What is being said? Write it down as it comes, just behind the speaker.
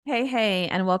Hey,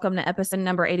 and welcome to episode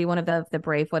number 81 of the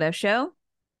Brave Widow Show.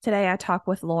 Today I talk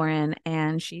with Lauren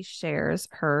and she shares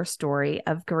her story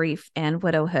of grief and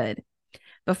widowhood.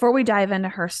 Before we dive into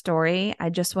her story, I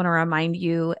just want to remind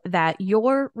you that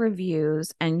your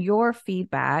reviews and your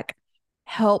feedback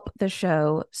help the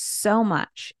show so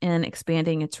much in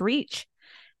expanding its reach,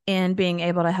 in being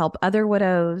able to help other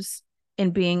widows,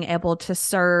 in being able to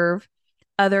serve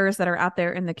others that are out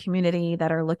there in the community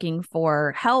that are looking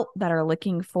for help, that are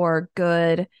looking for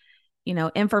good,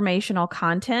 informational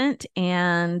content.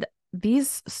 And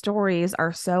these stories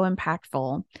are so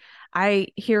impactful. I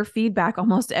hear feedback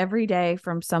almost every day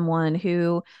from someone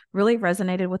who really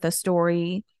resonated with a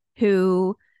story,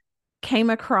 who came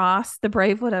across the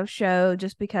Brave Widow show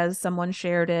just because someone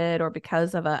shared it or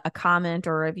because of a comment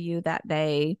or review that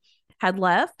they had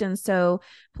left. And so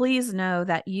please know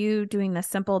that you doing the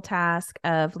simple task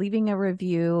of leaving a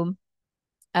review,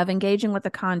 of engaging with the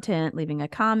content, leaving a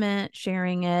comment,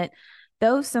 sharing it,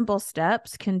 those simple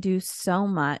steps can do so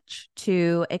much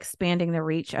to expanding the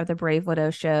reach of the Brave Widow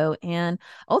show and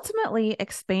ultimately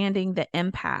expanding the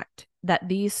impact that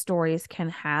these stories can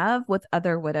have with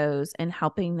other widows and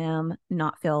helping them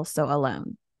not feel so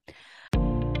alone.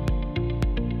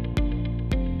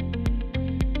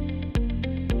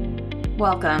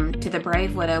 Welcome to the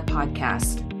Brave Widow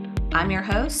podcast. I'm your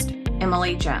host,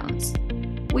 Emily Jones.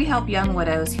 We help young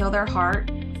widows heal their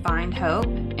heart, find hope,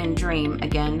 and dream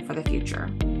again for the future.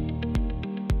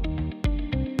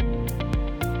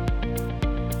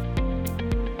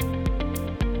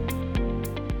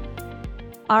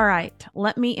 All right,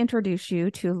 let me introduce you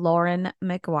to Lauren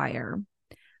McGuire.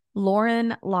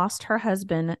 Lauren lost her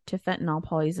husband to fentanyl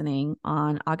poisoning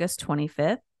on August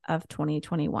 25th of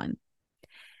 2021.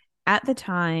 At the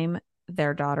time,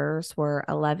 their daughters were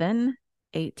 11,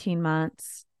 18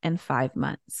 months, and 5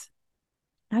 months.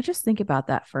 Now just think about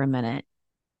that for a minute.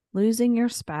 Losing your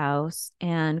spouse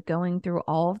and going through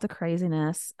all of the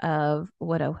craziness of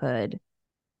widowhood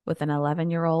with an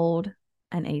 11-year-old,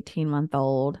 an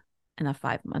 18-month-old, and a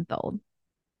 5-month-old.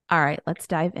 All right, let's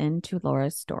dive into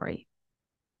Laura's story.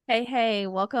 Hey,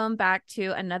 welcome back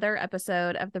to another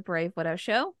episode of the Brave Widow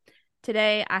Show.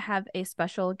 Today, I have a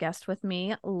special guest with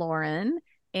me, Lauren,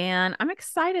 and I'm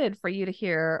excited for you to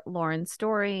hear Lauren's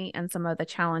story and some of the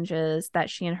challenges that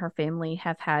she and her family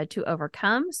have had to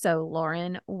overcome. So,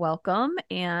 Lauren, welcome,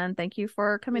 and thank you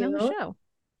for coming on the show.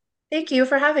 Thank you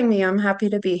for having me. I'm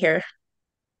happy to be here.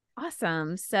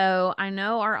 Awesome. So, I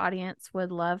know our audience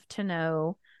would love to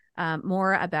know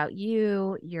more about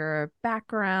you, your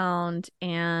background,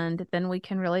 and then we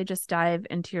can really just dive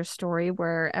into your story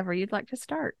wherever you'd like to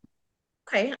start.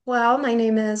 Okay. Well, my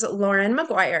name is Lauren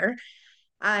McGuire.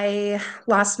 I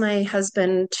lost my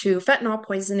husband to fentanyl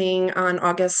poisoning on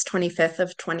August 25th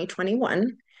of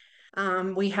 2021.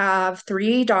 We have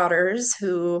three daughters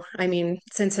who,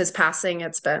 since his passing,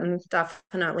 it's been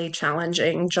definitely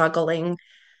challenging juggling,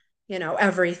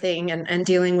 everything and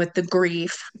dealing with the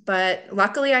grief. But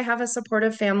luckily, I have a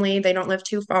supportive family. They don't live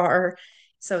too far.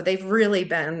 So they've really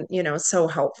been, so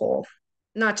helpful,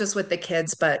 not just with the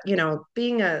kids, but,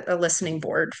 being a listening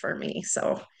board for me.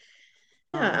 So,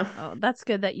 yeah. Oh, that's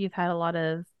good that you've had a lot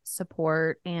of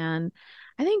support. And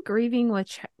I think grieving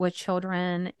with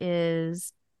children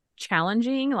is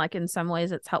challenging. Like in some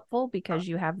ways it's helpful because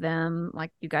you have them,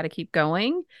 like you got to keep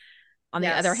going. On the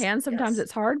other Yes. hand, sometimes Yes.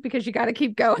 it's hard because you got to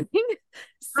keep going.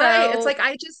 Right. It's So like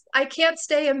I can't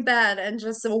stay in bed and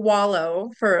just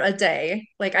wallow for a day.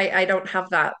 Like I don't have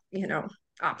that,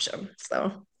 option.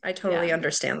 So I totally yeah,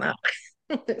 understand that.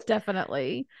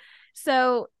 definitely.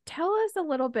 So tell us a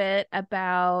little bit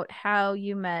about how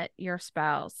you met your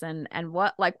spouse and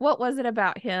what was it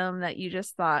about him that you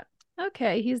just thought,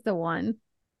 okay, he's the one.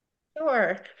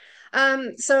 Sure.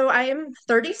 So I am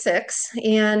 36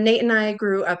 and Nate and I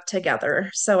grew up together.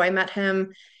 So I met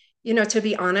him, to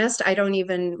be honest, I don't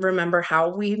even remember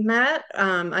how we met.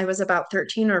 I was about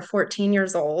 13 or 14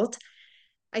 years old.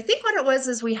 I think what it was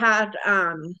is we had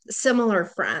similar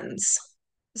friends.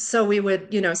 So we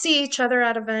would, see each other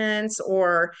at events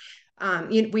or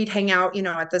we'd hang out,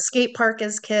 at the skate park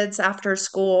as kids after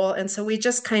school. And so we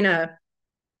just kind of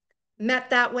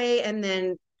met that way. And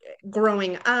then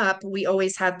growing up, we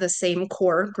always had the same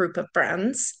core group of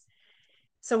friends.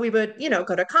 So we would,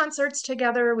 go to concerts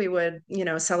together. We would,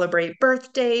 celebrate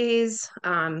birthdays.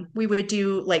 We would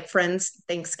do like friends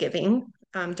Thanksgiving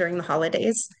during the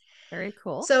holidays. Very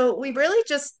cool. So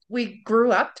we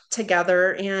grew up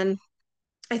together. And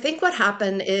I think what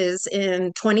happened is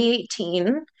in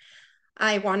 2018,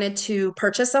 I wanted to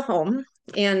purchase a home.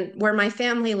 And where my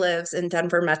family lives in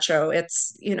Denver Metro,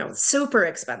 it's, super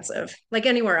expensive, like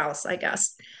anywhere else, I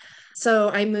guess. So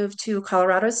I moved to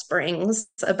Colorado Springs,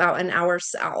 about an hour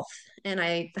south, and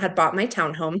I had bought my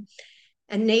townhome.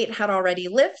 And Nate had already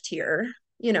lived here,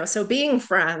 so being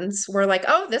friends, we're like,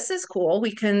 oh, this is cool.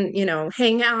 We can,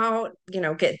 hang out,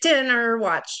 get dinner,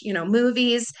 watch,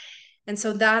 movies. And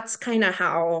so that's kind of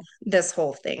how this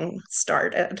whole thing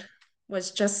started,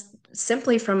 was just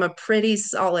simply from a pretty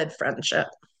solid friendship.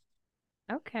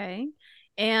 Okay.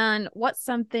 And what's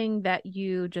something that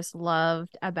you just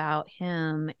loved about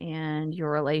him and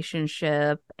your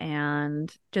relationship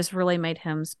and just really made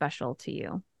him special to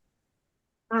you?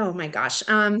 Oh my gosh.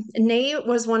 Nate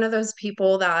was one of those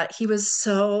people that he was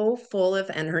so full of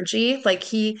energy.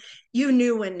 Like you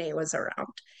knew when Nate was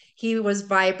around. He was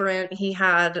vibrant. He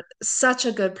had such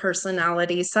a good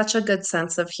personality, such a good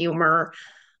sense of humor.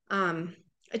 Um,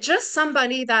 just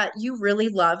somebody that you really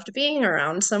loved being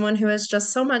around, someone who is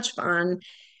just so much fun.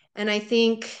 And I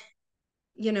think,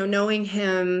 knowing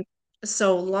him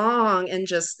so long and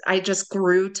I just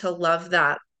grew to love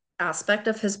that aspect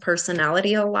of his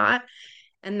personality a lot.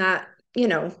 And that, you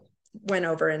know, went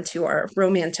over into our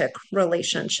romantic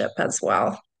relationship as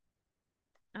well.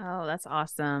 Oh, that's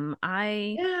awesome.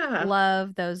 I Yeah.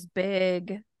 love those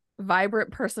big, vibrant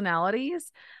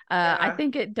personalities. I Yeah.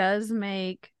 think it does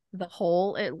make the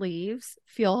hole it leaves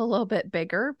feel a little bit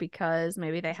bigger because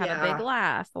maybe they have a big Yeah.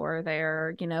 laugh or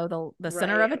they're, the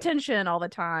center of Right. attention all the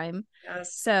time.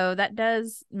 Yes. So that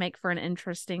does make for an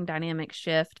interesting dynamic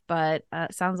shift, but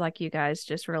it sounds like you guys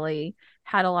just really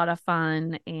had a lot of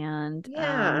fun and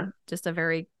Yeah. just a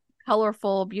very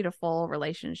colorful, beautiful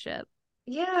relationship.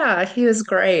 Yeah. He was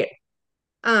great.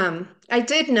 I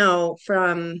did know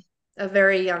from a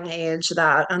very young age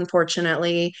that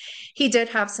unfortunately he did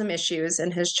have some issues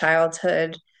in his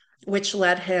childhood, which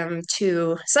led him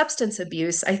to substance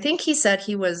abuse. I think he said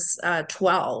he was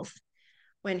 12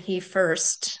 when he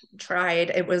first tried.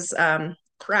 It was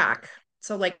crack.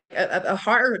 So, like a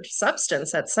hard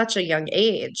substance at such a young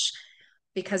age,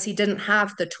 because he didn't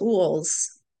have the tools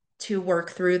to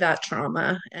work through that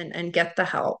trauma and get the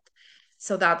help.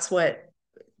 So, that's what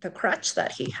the crutch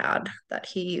that he had that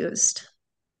he used.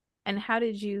 And how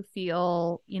did you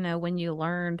feel, when you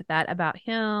learned that about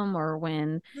him or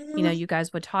when, you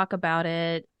guys would talk about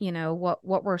it,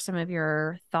 what were some of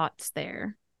your thoughts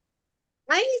there?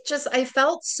 I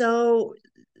felt so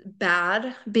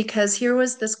bad because here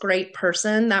was this great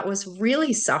person that was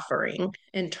really suffering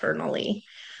internally.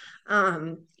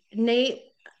 Nate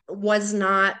was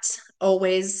not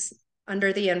always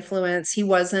under the influence. He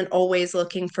wasn't always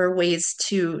looking for ways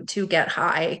to get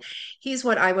high. He's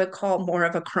what I would call more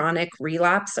of a chronic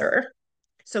relapser.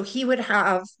 So he would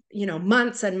have,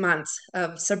 months and months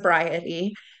of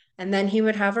sobriety, and then he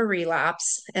would have a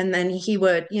relapse, and then he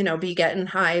would, be getting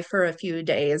high for a few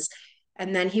days,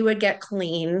 and then he would get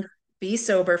clean, be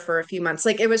sober for a few months.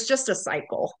 Like it was just a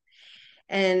cycle.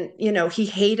 And, he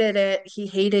hated it. He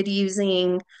hated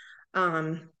using.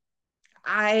 Um,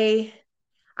 I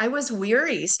I was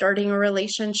weary starting a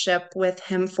relationship with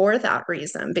him for that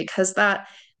reason, because that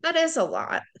is a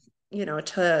lot,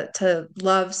 to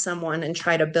love someone and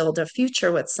try to build a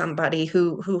future with somebody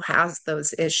who has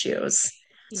those issues.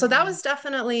 So that Yeah. was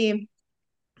definitely,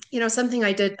 something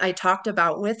I talked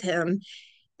about with him.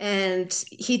 And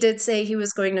he did say he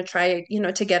was going to try,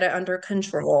 to get it under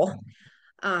control.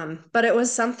 But it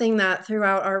was something that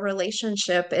throughout our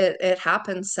relationship, it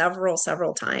happened several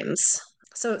times.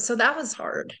 So that was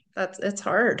hard. It's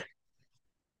hard.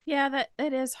 Yeah, that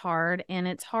it is hard. And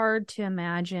it's hard to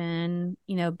imagine,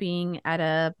 being at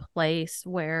a place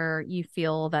where you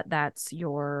feel that that's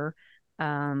your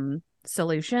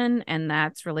solution and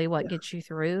that's really what Yeah. gets you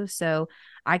through. So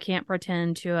I can't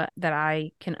pretend to that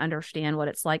I can understand what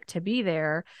it's like to be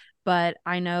there, but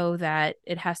I know that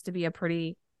it has to be a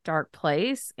pretty dark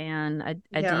place and a deep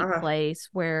Yeah. place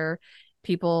where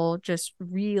people just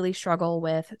really struggle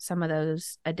with some of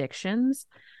those addictions.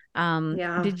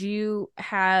 Yeah. Did you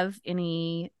have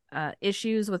any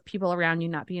issues with people around you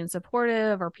not being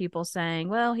supportive or people saying,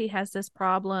 well, he has this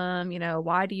problem,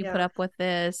 why do you put Yeah. up with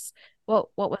this?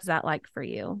 What was that like for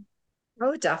you?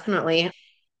 Oh, definitely.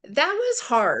 That was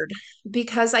hard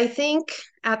because I think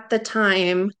at the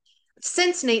time,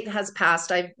 since Nate has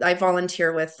passed, I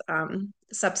volunteer with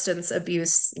substance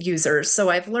abuse users. So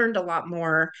I've learned a lot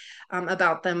more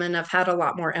about them, and I've had a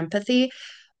lot more empathy.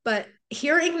 But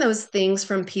hearing those things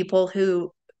from people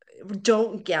who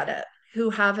don't get it,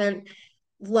 who haven't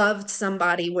loved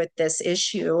somebody with this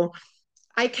issue,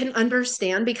 I can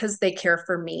understand because they care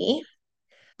for me.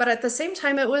 But at the same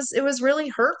time, it was really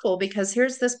hurtful because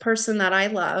here's this person that I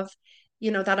love,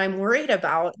 that I'm worried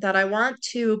about, that I want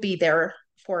to be there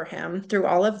for him through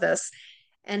all of this,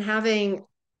 and having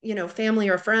family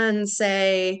or friends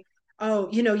say, oh,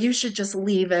 you should just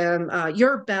leave him.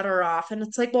 You're better off. And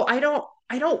it's like, well, I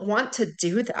don't want to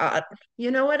do that.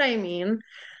 You know what I mean?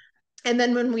 And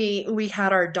then when we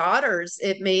had our daughters,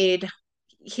 it made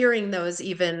hearing those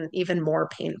even more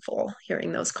painful,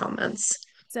 hearing those comments.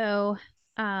 So,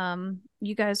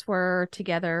 you guys were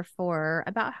together for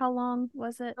about how long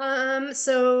was it?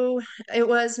 So it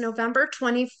was November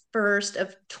 21st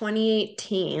of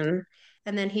 2018,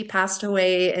 and then he passed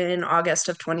away in August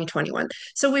of 2021.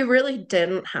 So we really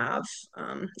didn't have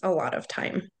a lot of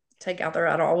time together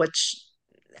at all, which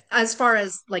as far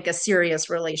as like a serious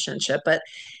relationship, but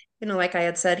like I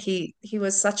had said, he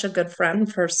was such a good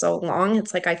friend for so long.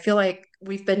 It's like I feel like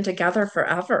we've been together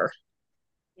forever.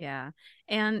 Yeah.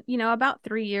 And, about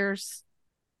 3 years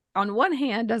on one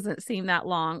hand doesn't seem that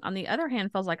long. On the other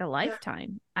hand, feels like a Yeah,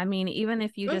 lifetime. I mean, even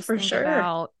if you oh, just for think sure.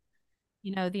 about,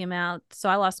 the amount. So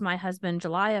I lost my husband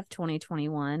July of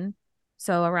 2021.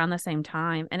 So around the same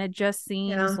time. And it just seems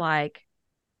Yeah, like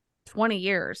 20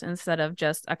 years instead of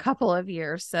just a couple of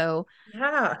years. So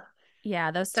yeah,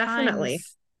 yeah, those definitely.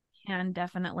 times can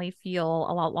definitely feel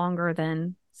a lot longer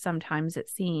than sometimes it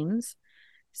seems.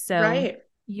 So Right.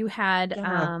 you had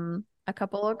Yeah. a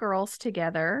couple of girls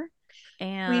together We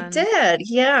and did.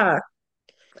 Yeah.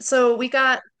 So we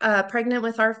got pregnant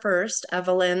with our first,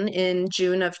 Evelyn, in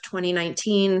June of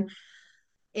 2019.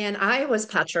 And I was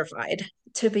petrified,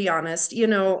 to be honest.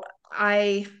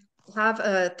 I have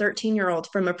a 13-year-old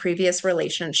from a previous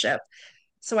relationship.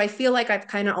 So I feel like I've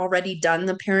kind of already done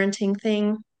the parenting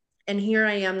thing. And here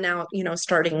I am now,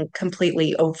 starting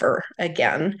completely over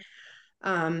again,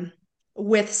 um,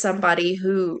 with somebody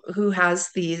who has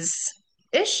these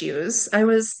issues. I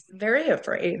was very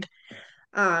afraid.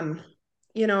 Um,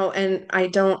 and I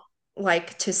don't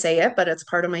like to say it, but it's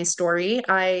part of my story.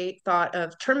 I thought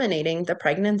of terminating the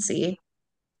pregnancy.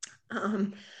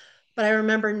 Um, but I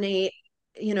remember Nate,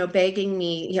 begging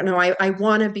me, I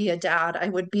want to be a dad. I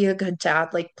would be a good dad.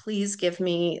 Like, please give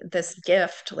me this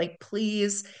gift. Like,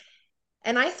 please.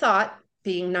 And I thought,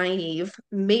 being naive,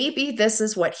 maybe this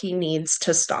is what he needs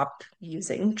to stop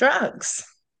using drugs.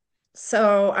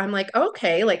 So I'm like,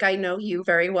 okay, like I know you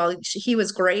very well. He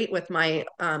was great with my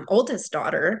oldest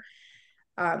daughter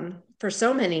for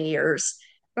so many years.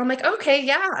 I'm like, okay,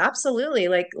 yeah, absolutely.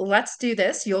 Like, let's do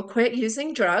this. You'll quit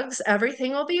using drugs.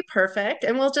 Everything will be perfect.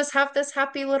 And we'll just have this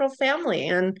happy little family.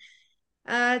 And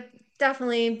uh,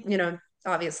 definitely,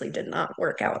 obviously did not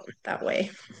work out that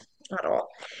way at all.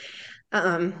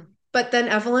 But then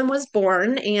Evelyn was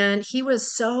born, and he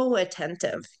was so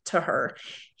attentive to her.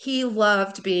 He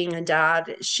loved being a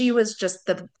dad. She was just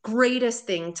the greatest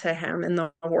thing to him in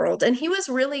the world, and he was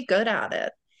really good at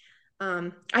it.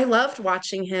 I loved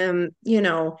watching him,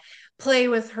 play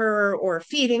with her or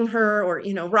feeding her or,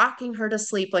 rocking her to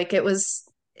sleep. Like it was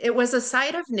a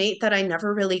side of Nate that I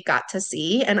never really got to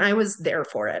see, and I was there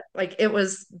for it. Like it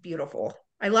was beautiful.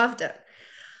 I loved it.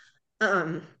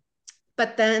 Um,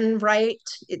 but then right,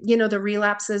 the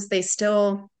relapses,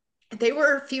 they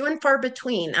were few and far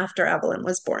between after Evelyn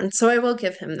was born. So I will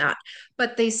give him that,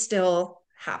 but they still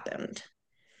happened.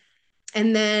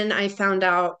 And then I found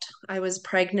out I was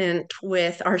pregnant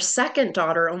with our second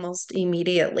daughter almost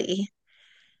immediately.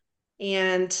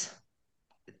 And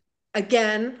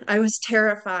again, I was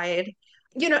terrified.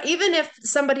 Even if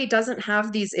somebody doesn't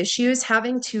have these issues,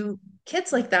 having two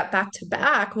kids like that back to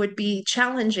back would be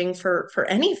challenging for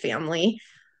any family.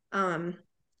 Um,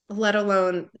 let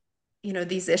alone,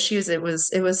 these issues. It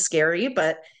was scary,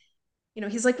 but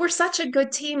he's like, we're such a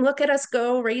good team. Look at us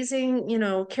go raising,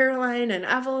 Caroline and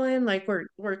Evelyn. Like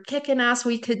we're kicking ass.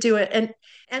 We could do it.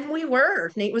 And we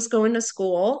were. Nate was going to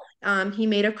school. He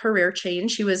made a career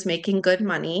change. He was making good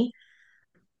money.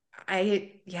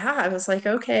 I was like,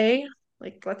 okay,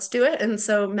 like let's do it. And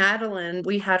so Madeline,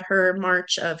 we had her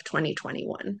March of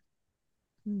 2021.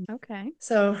 okay.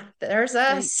 So there's So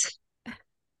us.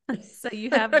 so you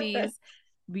have these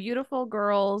beautiful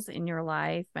girls in your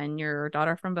life and your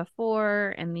daughter from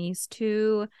before and these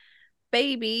two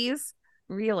babies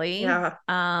really Yeah.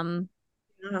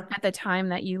 Yeah. at the time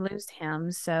that you lose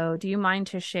him. So do you mind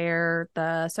to share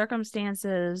the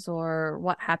circumstances or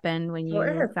what happened when you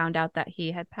Sure. found out that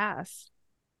he had passed?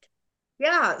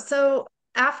 Yeah. So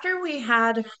after we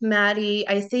had Maddie,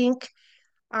 I think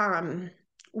um,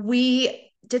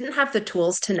 we didn't have the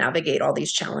tools to navigate all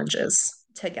these challenges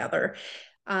together.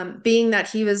 Being that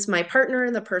he was my partner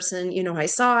and the person, I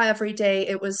saw every day,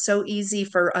 it was so easy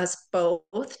for us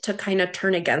both to kind of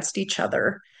turn against each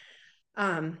other.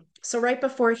 So right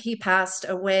before he passed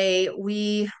away,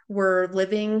 we were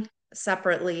living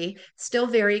separately, still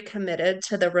very committed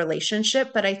to the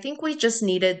relationship, but I think we just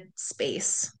needed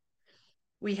space.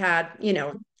 We had,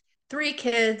 3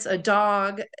 kids, a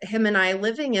dog, him and I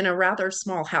living in a rather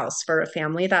small house for a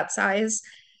family that size.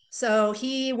 So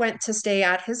he went to stay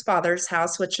at his father's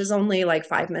house, which is only like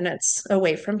 5 minutes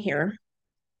away from here.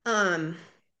 Um,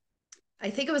 I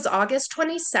think it was August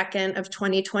 22nd of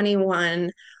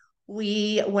 2021.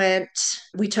 We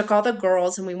took all the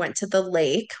girls and we went to the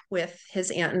lake with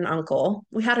his aunt and uncle.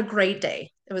 We had a great day.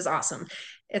 It was awesome.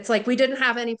 It's like we didn't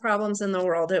have any problems in the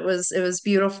world. It was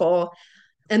beautiful.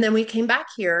 And then we came back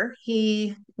here.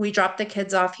 We dropped the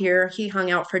kids off here. He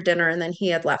hung out for dinner and then he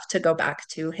had left to go back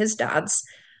to his dad's.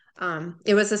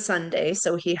 It was a Sunday,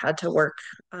 so he had to work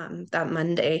that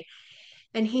Monday.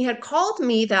 And he had called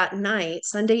me that night,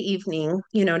 Sunday evening,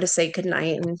 to say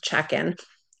goodnight and check in.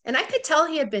 And I could tell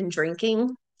he had been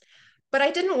drinking, but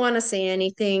I didn't want to say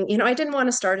anything. I didn't want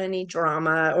to start any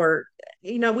drama or,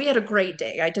 we had a great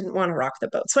day. I didn't want to rock the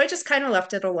boat. So I just kind of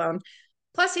left it alone.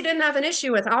 Plus, he didn't have an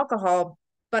issue with alcohol,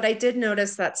 but I did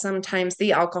notice that sometimes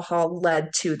the alcohol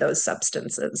led to those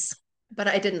substances, but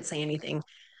I didn't say anything.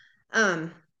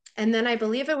 Um, and then I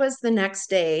believe it was the next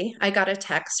day, I got a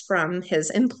text from his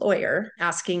employer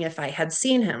asking if I had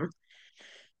seen him.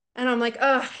 And I'm like,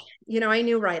 oh, I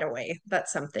knew right away that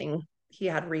something he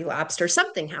had relapsed or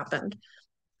something happened.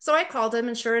 So I called him,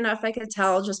 and sure enough, I could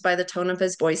tell just by the tone of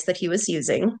his voice that he was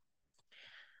using.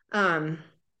 Um,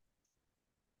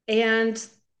 and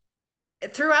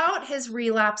throughout his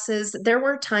relapses, there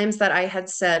were times that I had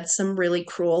said some really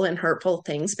cruel and hurtful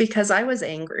things because I was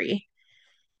angry.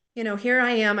 Here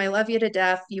I am. I love you to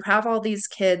death. You have all these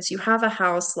kids. You have a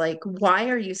house. Like, why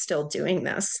are you still doing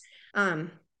this?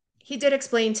 Um, he did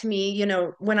explain to me,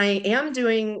 when I am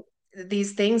doing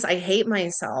these things, I hate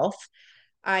myself.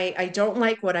 I don't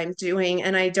like what I'm doing,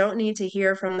 and I don't need to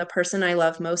hear from the person I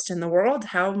love most in the world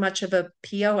how much of a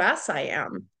POS I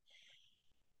am.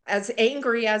 As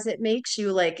angry as it makes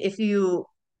you, like if you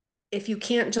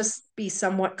can't just be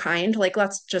somewhat kind, like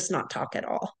let's just not talk at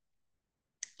all.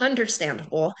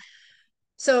 Understandable.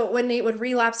 So when Nate would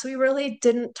relapse, we really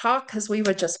didn't talk because we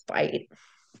would just fight.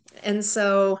 And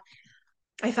so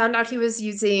I found out he was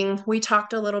using, we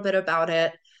talked a little bit about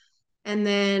it. And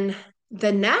then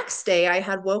the next day, I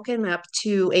had woken up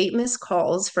to 8 missed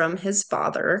calls from his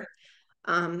father.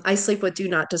 I sleep with do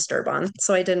not disturb on,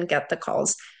 so I didn't get the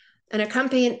calls. And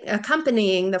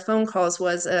accompanying the phone calls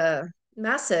was a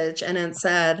message, and it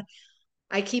said,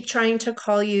 I keep trying to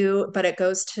call you, but it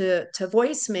goes to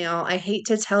voicemail. I hate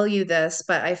to tell you this,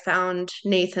 but I found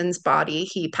Nathan's body.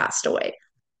 He passed away.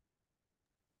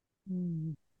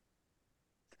 Mm.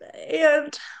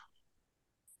 And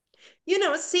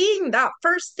seeing that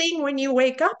first thing when you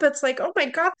wake up, it's like, oh my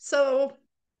God. So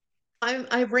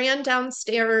I ran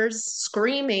downstairs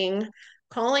screaming,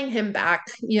 calling him back,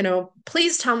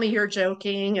 please tell me you're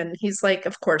joking. And he's like,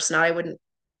 of course not. I wouldn't,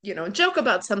 joke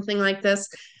about something like this.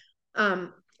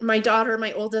 My daughter,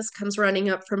 my oldest, comes running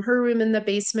up from her room in the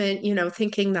basement,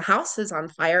 thinking the house is on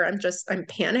fire. I'm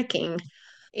panicking.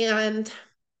 And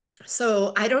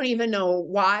so I don't even know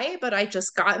why, but I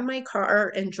just got in my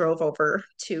car and drove over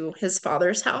to his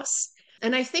father's house.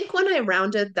 And I think when I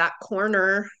rounded that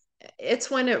corner,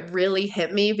 it's when it really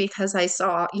hit me because I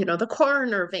saw, the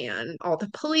coroner van, all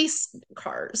the police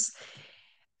cars.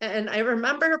 And I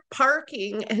remember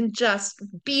parking and just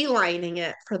beelining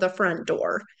it for the front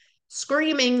door,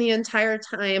 screaming the entire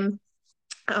time.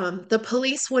 The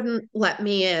police wouldn't let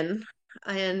me in.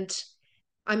 And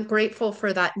I'm grateful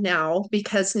for that now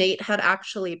because Nate had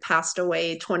actually passed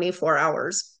away 24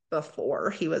 hours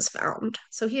before he was found.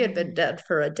 So he had been dead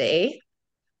for a day.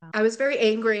 I was very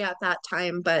angry at that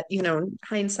time, but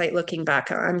hindsight looking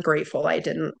back, I'm grateful I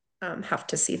didn't have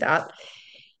to see that.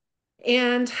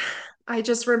 And I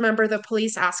just remember the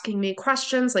police asking me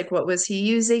questions like, what was he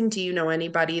using? Do you know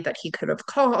anybody that he could have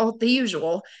called? The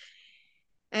usual.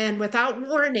 And without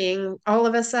warning, all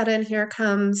of a sudden, here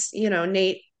comes,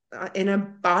 Nate in a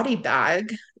body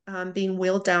bag being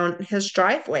wheeled down his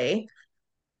driveway.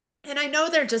 And I know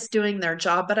they're just doing their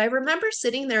job, but I remember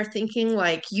sitting there thinking,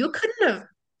 like, you couldn't have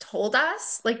told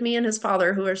us, like me and his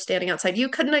father who are standing outside, you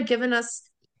couldn't have given us,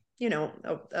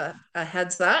 a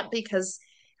heads up because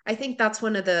I think that's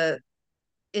one of the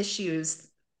issues,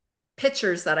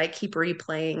 pictures that I keep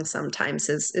replaying sometimes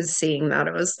is seeing that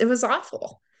it was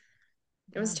awful.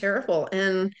 It was Yeah. terrible.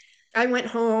 And I went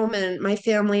home and my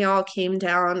family all came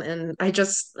down and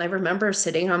I remember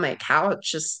sitting on my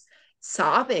couch just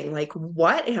sobbing, like,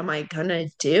 what am I gonna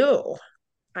do?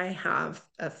 I have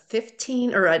a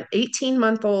 15 or an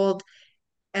 18-month-old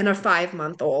and a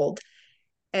 5-month-old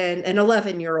and an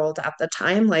 11-year-old at the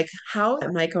time. Like, how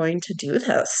am I going to do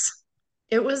this?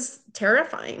 It was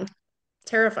terrifying,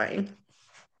 terrifying.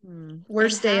 Mm. And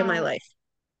Worst day of my how life.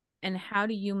 And how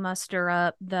do you muster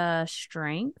up the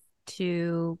strength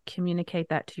to communicate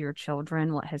that to your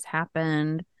children, what has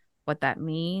happened, what that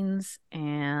means,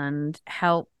 and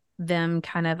help them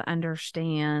kind of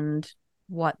understand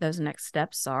what those next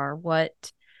steps are?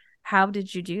 How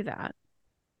did you do that?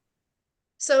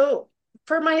 So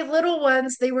for my little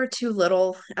ones, they were too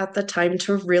little at the time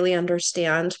to really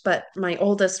understand, but my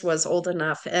oldest was old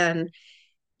enough. And,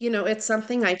 it's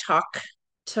something I talk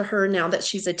to her now that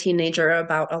she's a teenager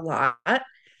about a lot.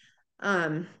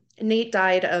 Um, Nate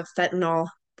died of fentanyl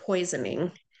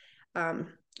poisoning. Um,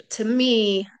 to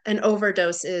me, an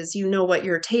overdose is what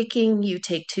you're taking, you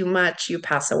take too much, you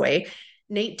pass away.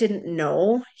 Nate didn't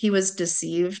know. He was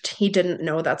deceived. He didn't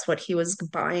know that's what he was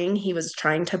buying. He was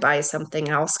trying to buy something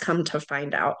else, come to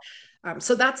find out.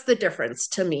 So that's the difference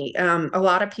to me. A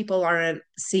lot of people aren't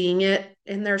seeing it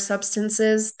in their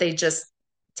substances, they just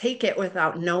take it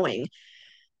without knowing.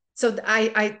 So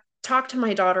I talk to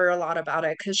my daughter a lot about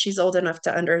it because she's old enough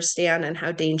to understand and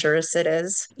how dangerous it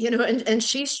is, and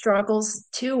she struggles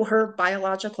too. Her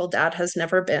biological dad has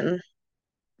never been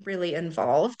really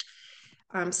involved.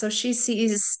 So she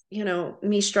sees,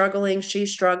 me struggling,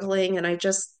 she's struggling, and I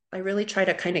really try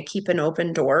to kind of keep an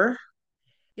open door.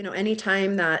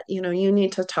 Anytime that, you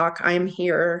need to talk, I'm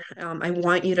here. I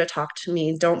want you to talk to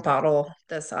me. Don't bottle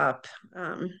this up.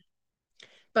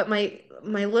 But my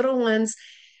little ones,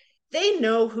 they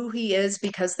know who he is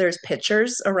because there's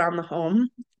pictures around the home,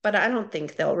 but I don't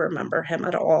think they'll remember him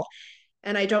at all.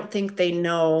 And I don't think they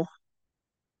know,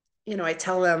 I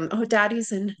tell them, "Oh,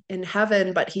 daddy's in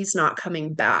heaven, but he's not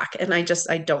coming back." And I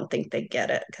don't think they get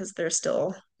it because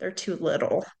they're too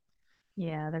little.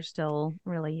 Yeah, they're still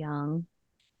really young.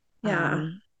 Yeah.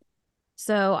 Um,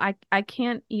 so I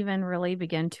can't even really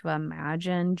begin to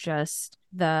imagine just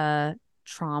the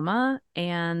trauma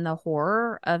and the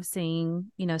horror of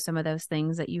seeing, some of those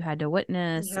things that you had to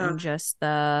witness Yeah. and just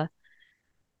the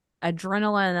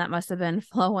adrenaline that must have been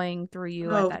flowing through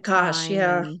you at Oh that gosh, time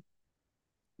yeah. and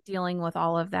dealing with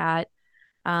all of that.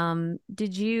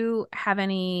 Did you have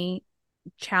any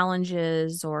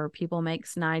challenges or people make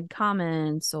snide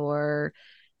comments or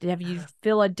have you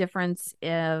feel a difference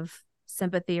of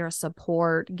sympathy or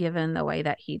support given the way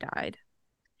that he died?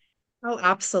 Oh,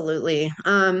 absolutely.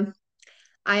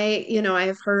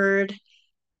 I've heard,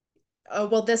 oh,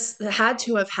 well, this had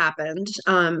to have happened.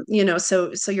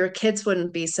 So your kids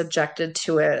wouldn't be subjected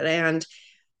to it. And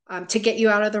to get you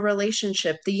out of the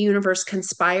relationship, the universe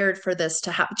conspired for this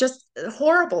to happen. Just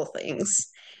horrible things.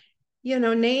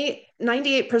 Nate,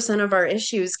 98% of our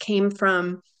issues came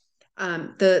from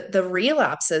the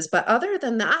relapses. But other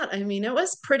than that, I mean, it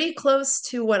was pretty close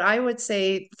to what I would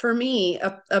say for me,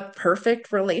 a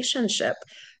perfect relationship.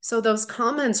 So those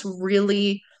comments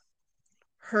really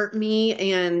hurt me,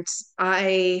 and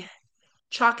I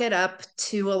chalk it up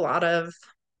to a lot of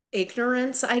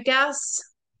ignorance, I guess.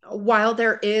 While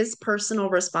there is personal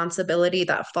responsibility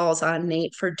that falls on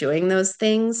Nate for doing those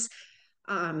things,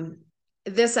 um,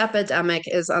 this epidemic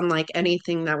is unlike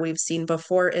anything that we've seen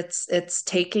before. It's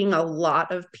taking a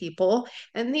lot of people,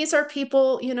 and these are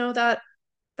people, that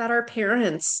are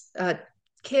parents,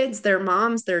 kids, their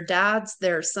moms, their dads,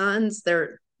 their sons,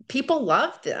 their people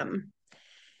love them,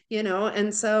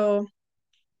 and so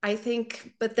I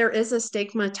think, but there is a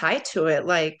stigma tied to it,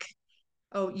 like,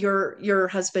 oh, your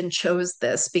husband chose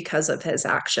this because of his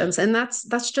actions, and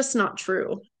that's just not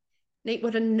true. Nate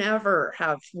would have never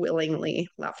have willingly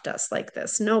left us like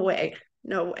this. No way.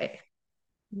 No way.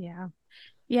 Yeah.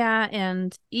 Yeah,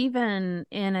 and even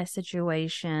in a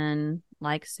situation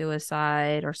like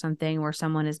suicide or something where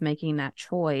someone is making that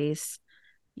choice,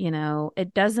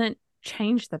 it doesn't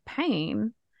change the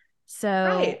pain. So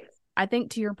Right. I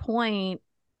think to your point,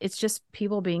 it's just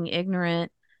people being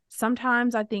ignorant.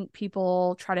 Sometimes I think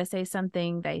people try to say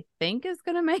something they think is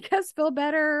going to make us feel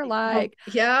better, Oh, like,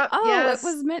 yeah, oh, it yes.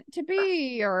 was meant to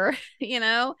be, or,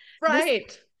 this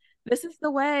Right. this is the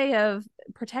way of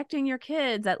protecting your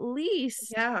kids. At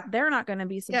least Yeah. they're not going to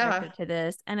be Yeah. subjected to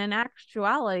this. And in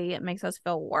actuality, it makes us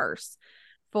feel worse Oh,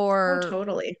 for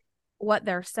totally. what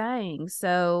they're saying.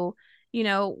 So,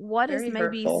 what is Very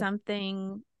maybe hurtful.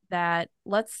 something that,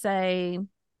 let's say,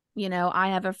 I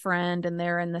have a friend and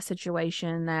they're in the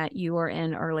situation that you were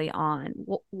in early on.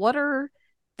 What are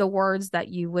the words that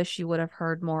you wish you would have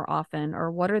heard more often?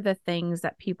 Or what are the things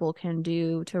that people can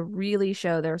do to really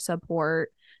show their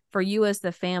support for you as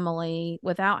the family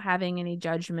without having any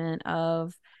judgment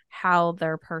of how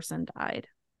their person died?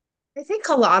 I think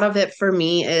a lot of it for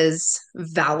me is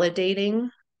validating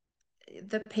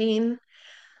the pain.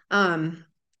 Um,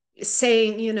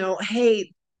 Saying,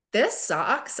 hey, this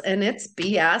sucks and it's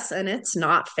BS and it's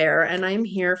not fair. And I'm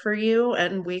here for you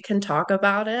and we can talk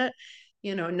about it.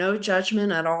 No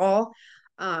judgment at all.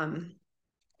 Um,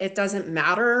 it doesn't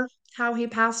matter how he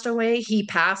passed away. He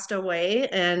passed away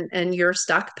and you're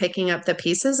stuck picking up the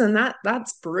pieces and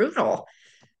that's brutal.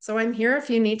 So I'm here if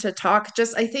you need to talk.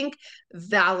 Just I think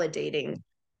validating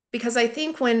because I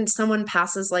think when someone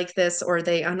passes like this or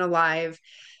they unalive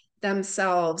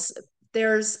themselves,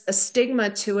 there's a stigma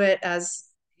to it as,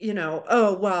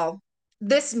 oh, well,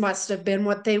 this must have been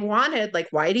what they wanted. Like,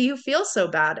 why do you feel so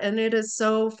bad? And it is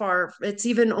so far, it's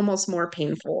even almost more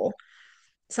painful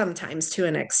sometimes to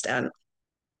an extent.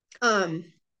 Um,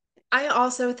 I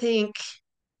also think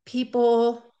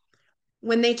people,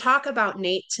 when they talk about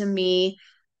Nate to me,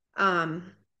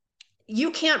 um,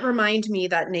 you can't remind me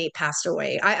that Nate passed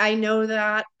away. I know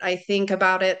that. I think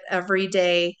about it every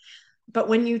day. But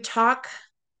when you talk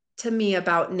to me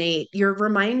about Nate, you're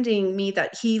reminding me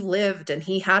that he lived and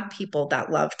he had people that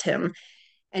loved him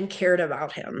and cared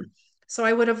about him. So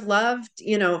I would have loved,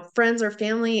 friends or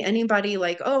family, anybody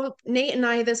like, oh, Nate and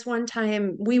I, this one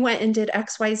time we went and did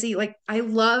XYZ. Like, I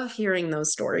love hearing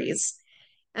those stories.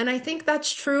 And I think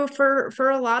that's true for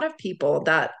a lot of people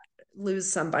that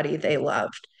lose somebody they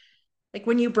loved. Like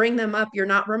when you bring them up, you're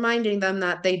not reminding them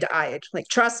that they died. Like,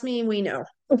 trust me, we know.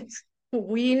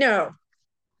 We know.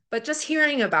 But just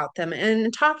hearing about them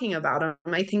and talking about them,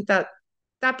 I think that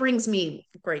brings me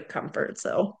great comfort.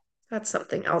 So that's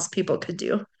something else people could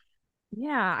do.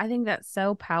 Yeah, I think that's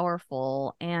so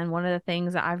powerful. And one of the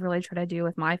things that I've really tried to do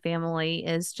with my family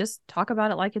is just talk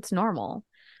about it like it's normal.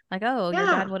 Like, oh, your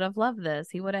dad Yeah. would have loved this.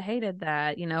 He would have hated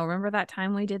that. Remember that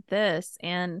time we did this?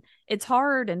 And it's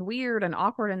hard and weird and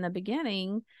awkward in the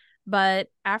beginning. But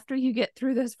after you get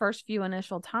through those first few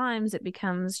initial times, it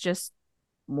becomes just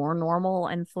more normal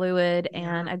and fluid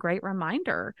and Yeah. a great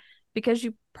reminder because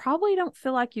you probably don't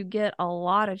feel like you get a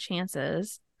lot of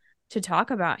chances to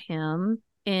talk about him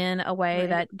in a way Right.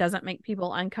 that doesn't make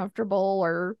people uncomfortable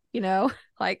or,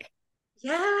 like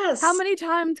how Yes. many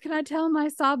times can I tell my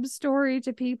sob story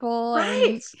to people?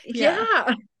 Right. And yeah,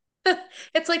 Yeah.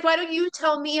 It's like, why don't you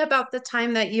tell me about the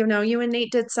time that, you and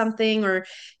Nate did something or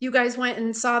you guys went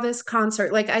and saw this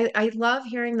concert? Like I love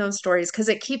hearing those stories because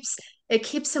it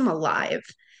keeps him alive.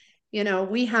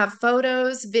 We have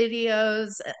photos,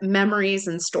 videos, memories,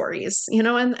 and stories,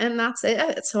 and that's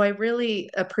it. So I really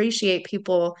appreciate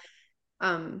people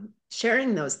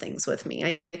sharing those things with me.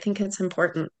 I think it's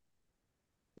important.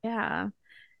 yeah.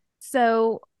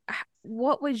 So,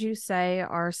 what would you say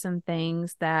are some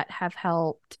things that have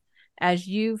helped as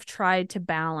you've tried to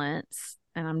balance?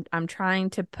 And I'm trying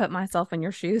to put myself in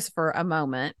your shoes for a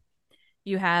moment.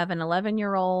 You have an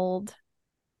 11-year-old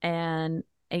and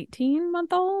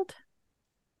 18-month-old,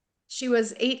 She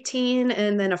was 18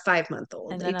 and then a 5 month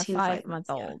old, and then a 18, five 5 months.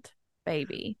 month Yeah. old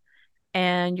baby.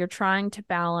 And you're trying to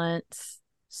balance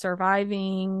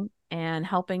surviving and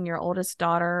helping your oldest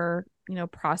daughter,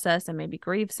 process and maybe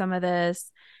grieve some of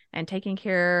this and taking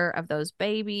care of those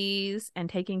babies and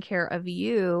taking care of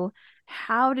you.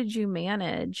 How did you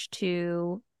manage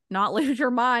to not lose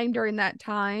your mind during that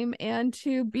time and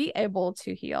to be able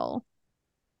to heal?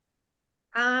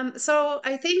 So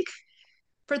I think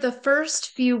for the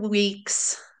first few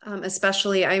weeks,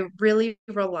 especially, I really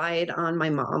relied on my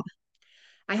mom.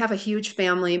 I have a huge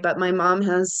family, but my mom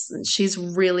she's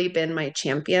really been my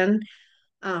champion.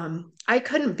 I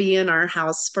couldn't be in our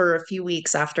house for a few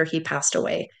weeks after he passed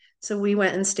away. So we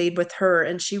went and stayed with her,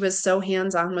 and she was so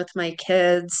hands-on with my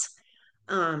kids.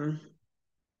 Um,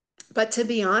 but to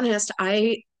be honest,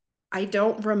 I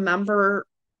don't remember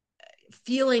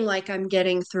feeling like I'm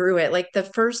getting through it. Like the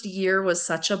first year was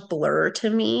such a blur to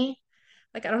me.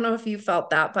 Like I don't know if you felt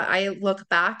that, but I look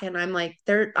back and I'm like,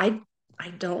 I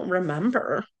don't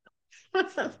remember.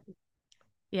 But I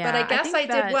Yeah, I guess think I did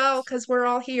that, well because we're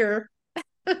all here.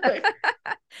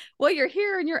 well, you're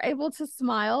here and you're able to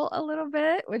smile a little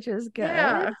bit, which is good.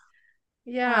 Yeah.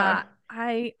 Yeah.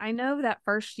 I know that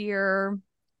first year,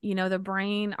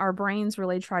 our brains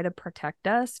really try to protect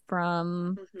us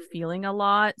from Mhm. feeling a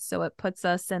lot. So it puts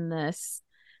us in this,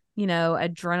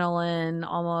 adrenaline,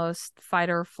 almost fight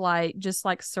or flight, just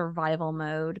like survival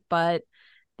mode. But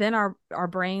then our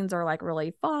brains are like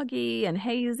really foggy and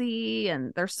hazy,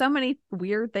 and there's so many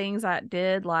weird things I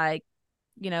did, like,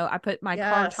 I put my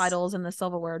car Yes. titles in the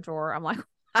silverware drawer. I'm like,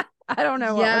 I don't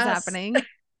know what was Yes. happening,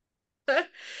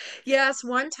 Yes,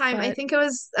 one time, I but think it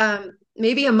was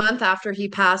maybe a month after he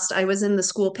passed, I was in the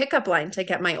school pickup line to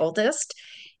get my oldest,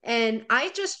 and I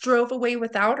just drove away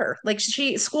without her. Like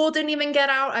school didn't even get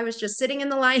out. I was just sitting in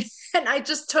the line and I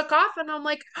just took off and I'm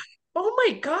like, oh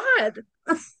my God,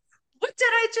 what did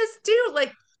I just do?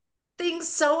 Like things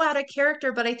so out of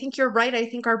character, but I think you're right. I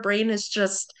think our brain is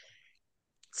just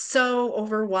so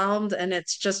overwhelmed and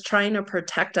it's just trying to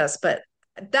protect us. But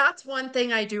that's one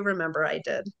thing I do remember I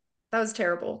did. That was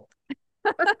terrible.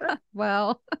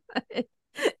 Well, it,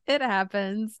 it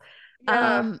happens.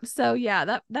 Yeah. So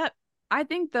yeah, that I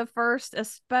think the first,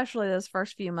 especially those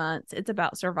first few months, it's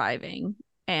about surviving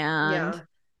and Yeah.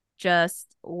 just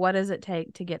what does it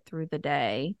take to get through the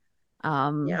day.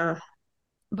 Um, Yeah.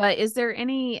 but is there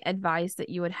any advice that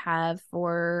you would have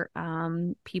for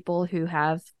people who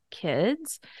have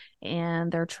kids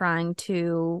and they're trying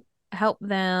to help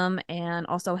them and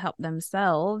also help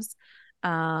themselves?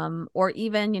 Or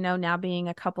even, now being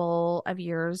a couple of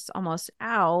years almost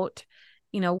out,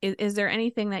 is there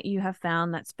anything that you have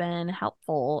found that's been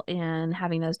helpful in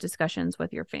having those discussions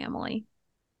with your family?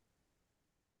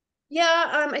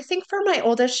 Yeah, I think for my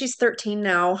oldest, she's 13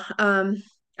 now.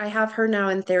 I have her now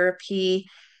in therapy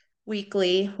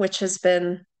weekly, which has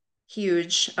been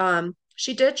huge.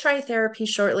 She did try therapy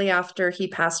shortly after he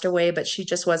passed away, but she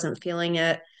just wasn't feeling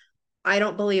it. I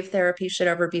don't believe therapy should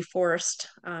ever be forced.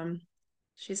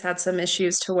 She's had some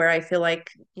issues to where I feel like,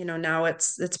 now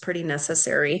it's pretty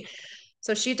necessary.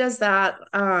 So she does that.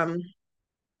 I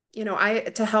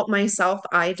to help myself,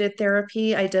 I did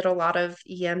therapy. I did a lot of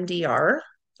EMDR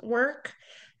work.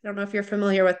 I don't know if you're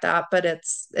familiar with that, but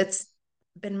it's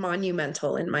been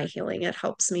monumental in my healing. It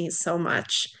helps me so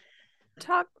much.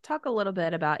 Talk a little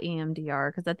bit about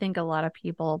EMDR because I think a lot of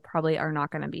people probably are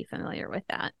not going to be familiar with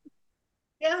that.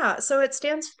 Yeah, so it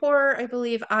stands for, I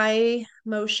believe, eye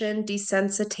motion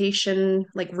desensitization,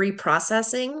 like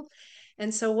reprocessing.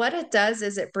 And so what it does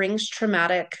is it brings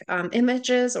traumatic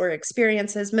images or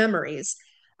experiences, memories,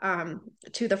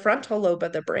 to the frontal lobe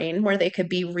of the brain where they could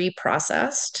be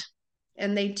reprocessed.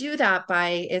 And they do that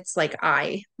by it's like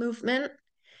eye movement.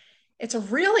 It's a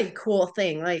really cool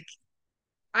thing. Like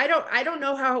I don't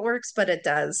know how it works, but it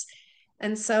does.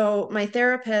 And so my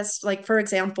therapist, like for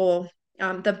example,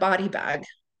 the body bag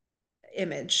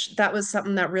image. That was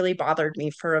something that really bothered me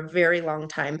for a very long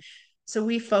time. So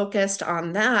we focused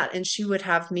on that, and she would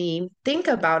have me think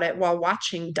about it while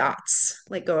watching dots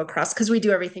like go across because we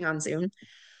do everything on Zoom.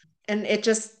 And it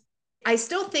just, I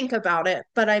still think about it,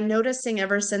 but I'm noticing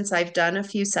ever since I've done a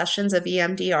few sessions of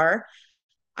EMDR,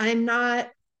 I'm not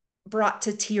brought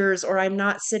to tears or I'm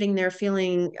not sitting there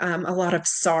feeling a lot of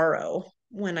sorrow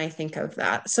when I think of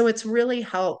that. So it's really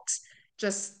helped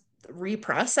just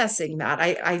reprocessing that.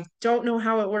 I don't know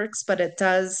how it works, but it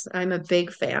does. I'm a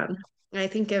big fan. I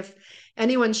think if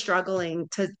anyone's struggling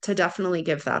to definitely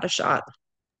give that a shot.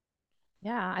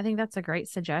 Yeah, I think that's a great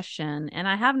suggestion. And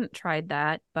I haven't tried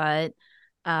that, but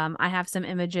I have some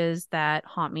images that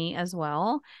haunt me as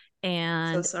well. So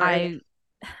And sorry.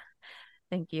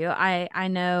 thank you. I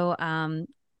know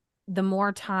the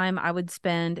more time I would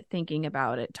spend thinking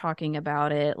about it, talking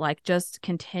about it, like just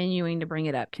continuing to bring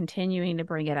it up, continuing to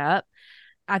bring it up,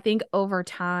 I think over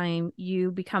time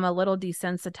you become a little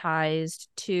desensitized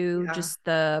to Yeah, just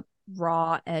the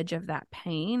raw edge of that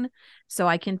pain. So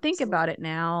I can think about absolutely. it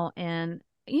now and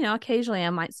occasionally I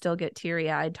might still get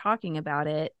teary-eyed talking about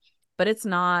it, but it's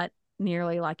not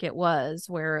nearly like it was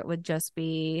where it would just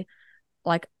be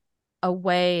like a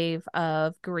wave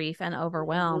of grief and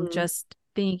overwhelm Mhm. just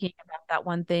thinking about that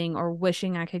one thing or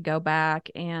wishing I could go back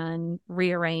and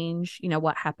rearrange,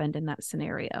 what happened in that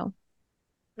scenario.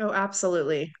 Oh,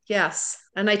 absolutely. Yes.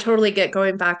 And I totally get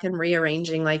going back and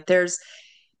rearranging. Like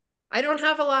I don't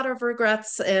have a lot of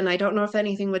regrets and I don't know if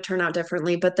anything would turn out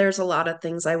differently, but there's a lot of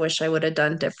things I wish I would have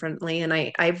done differently. And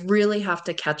I really have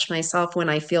to catch myself when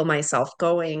I feel myself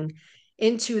going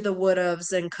into the would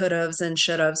haves and could haves and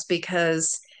should haves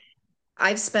because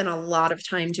I've spent a lot of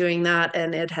time doing that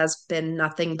and it has been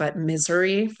nothing but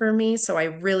misery for me. So I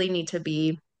really need to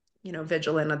be,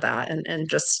 vigilant of that and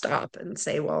just stop and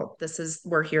say, well,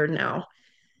 we're here now.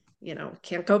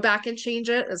 Can't go back and change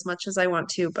it as much as I want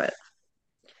to, but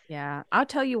Yeah, I'll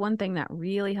tell you one thing that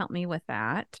really helped me with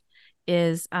that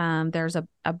is there's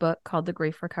a book called The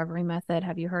Grief Recovery Method.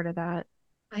 Have you heard of that?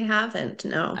 I haven't,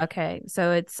 no. Okay,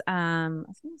 so it's I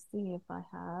was gonna see if I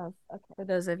have okay for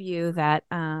those of you that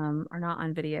are not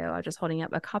on video, I'm just holding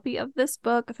up a copy of this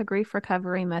book, The Grief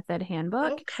Recovery Method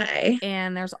Handbook. Okay.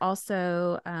 And there's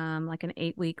also like an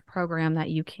 8-week program that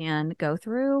you can go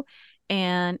through.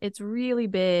 And it's really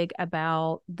big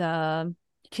about the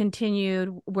continued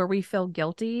where we feel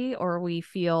guilty or we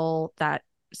feel that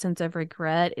sense of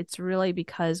regret. It's really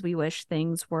because we wish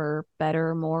things were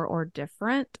better, more, or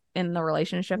different in the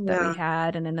relationship that we Yeah.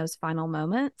 had and in those final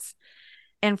moments.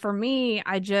 And for me,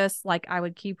 I just like, I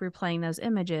would keep replaying those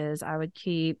images. I would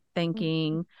keep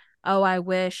thinking, oh, I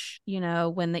wish,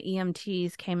 when the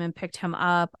EMTs came and picked him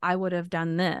up, I would have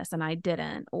done this and I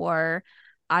didn't. Or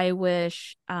I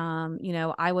wish,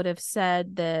 I would have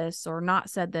said this or not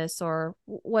said this or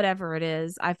whatever it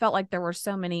is. I felt like there were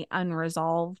so many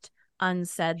unresolved,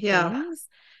 unsaid Yeah. things.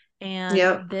 And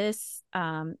Yep. this,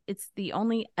 it's the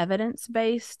only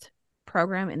evidence-based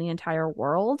program in the entire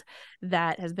world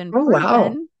that has been Oh, wow.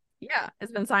 proven. Yeah,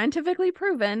 it's been scientifically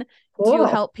proven to Cool.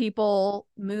 help people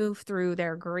move through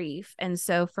their grief. And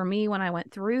so for me, when I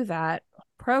went through that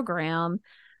program,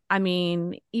 I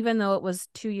mean, even though it was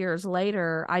 2 years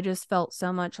later, I just felt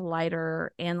so much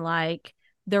lighter and like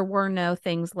there were no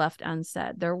things left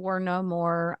unsaid. There were no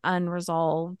more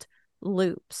unresolved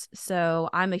loops. So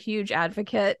I'm a huge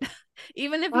advocate.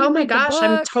 Even if Oh you my read the gosh,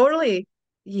 I'm book, totally,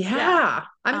 yeah. yeah.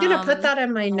 I'm gonna put Um, that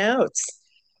in my notes.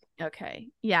 okay.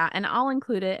 Yeah. And I'll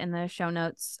include it in the show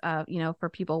notes, for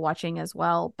people watching as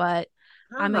well. But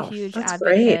I'm a Oh, huge that's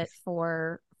great. advocate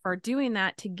for doing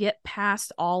that to get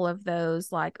past all of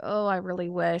those, like, oh, I really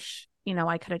wish,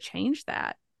 I could have changed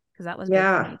that because that was big for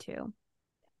Yeah. me too.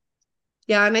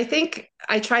 Yeah, and I think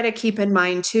I try to keep in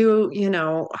mind too,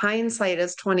 hindsight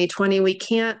is 2020.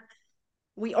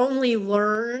 We only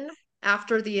learn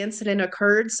after the incident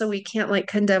occurred, so we can't like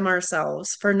condemn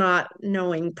ourselves for not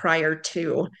knowing prior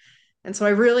to. And so I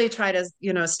really try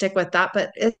to, stick with that,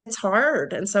 but it's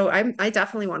hard. And so I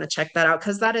definitely want to check that out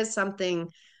because that is something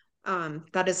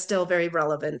that is still very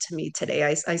relevant to me today.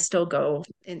 I still go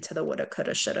into the woulda,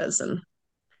 coulda, shouldas, and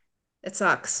it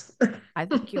sucks. I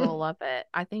think you'll love it.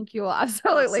 I think you will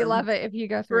absolutely Awesome. love it if you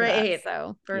go through that. Great. So,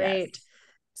 yes. Great.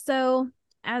 So,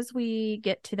 as we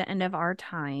get to the end of our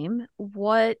time,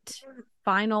 what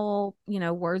final,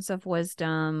 words of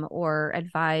wisdom or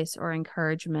advice or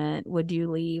encouragement would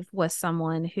you leave with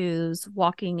someone who's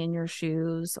walking in your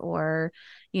shoes or,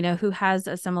 who has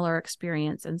a similar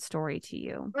experience and story to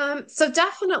you? So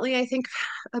definitely, I think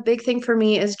a big thing for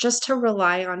me is just to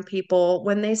rely on people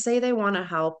when they say they want to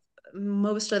help.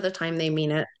 Most of the time, they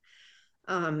mean it.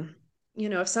 Um,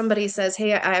 if somebody says,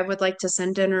 "Hey, I would like to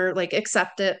send dinner," like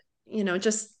accept it.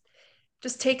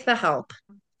 Just take the help.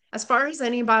 As far as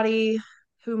anybody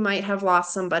who might have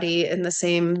lost somebody in the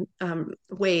same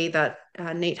way that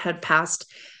Nate had passed,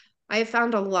 I have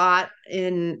found a lot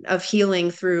of healing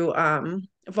through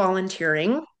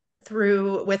volunteering,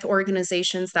 through with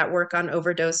organizations that work on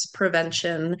overdose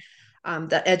prevention,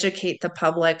 that educate the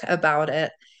public about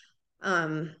it.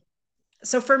 Um,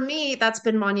 so for me, that's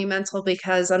been monumental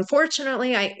because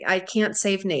unfortunately, I can't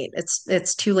save Nate.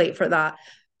 It's too late for that.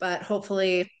 But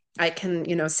hopefully, I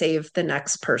can save the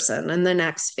next person and the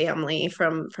next family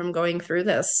from going through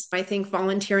this. I think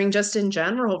volunteering just in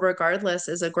general, regardless,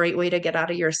 is a great way to get out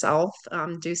of yourself,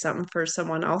 do something for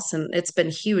someone else, and it's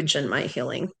been huge in my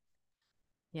healing.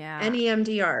 Yeah. And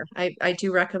EMDR, I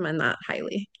do recommend that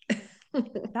highly.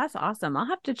 That's awesome. I'll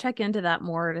have to check into that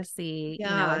more to see,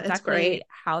 Yeah, it's exactly great.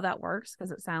 how that works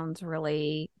because it sounds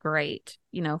really great,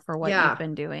 for what you've Yeah,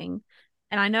 been doing.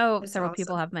 And I know it's several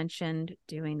people awesome. have mentioned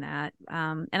doing that.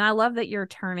 And I love that you're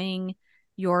turning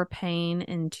your pain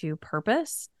into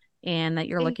purpose and that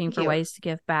you're looking Thank for you. ways to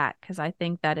give back because I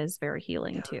think that is very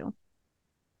healing too.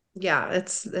 Yeah,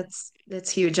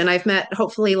 it's huge. And I've met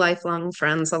hopefully lifelong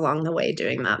friends along the way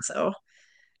doing that. So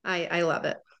I love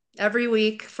it. Every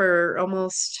week for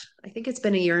almost, I think it's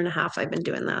been a year and a half I've been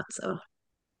doing that. So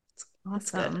it's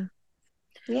good. Awesome.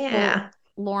 Well, Yeah.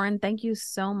 Lauren, thank you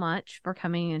so much for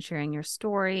coming and sharing your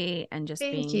story and just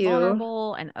Thank being you.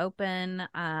 vulnerable and open.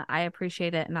 I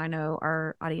appreciate it, and I know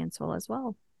our audience will as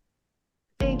well.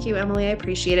 Thank you, Emily. I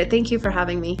appreciate it. Thank you for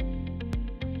having me.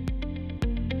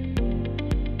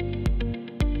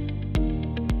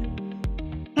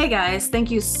 Hey guys, thank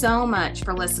you so much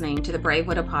for listening to the Brave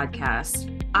Widow podcast.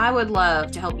 I would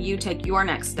love to help you take your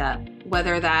next step,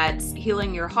 whether that's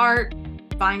healing your heart,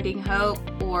 finding hope,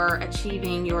 or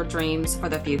achieving your dreams for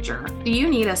the future. Do you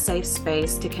need a safe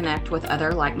space to connect with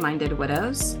other like-minded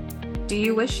widows? Do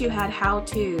you wish you had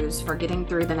how-tos for getting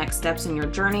through the next steps in your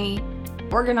journey,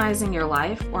 organizing your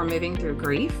life, or moving through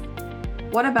grief?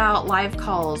 What about live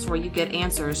calls where you get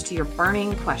answers to your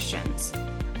burning questions?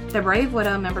 The Brave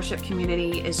Widow membership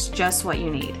community is just what you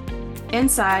need.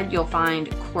 Inside, you'll find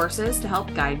courses to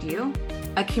help guide you,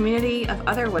 a community of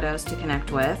other widows to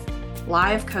connect with,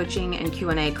 live coaching and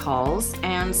Q&A calls,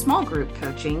 and small group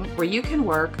coaching where you can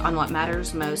work on what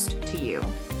matters most to you.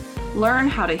 Learn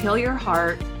how to heal your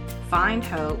heart, find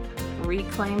hope,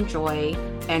 reclaim joy,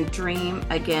 and dream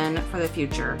again for the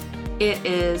future. It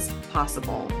is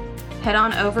possible. Head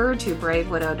on over to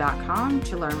bravewidow.com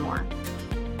to learn more.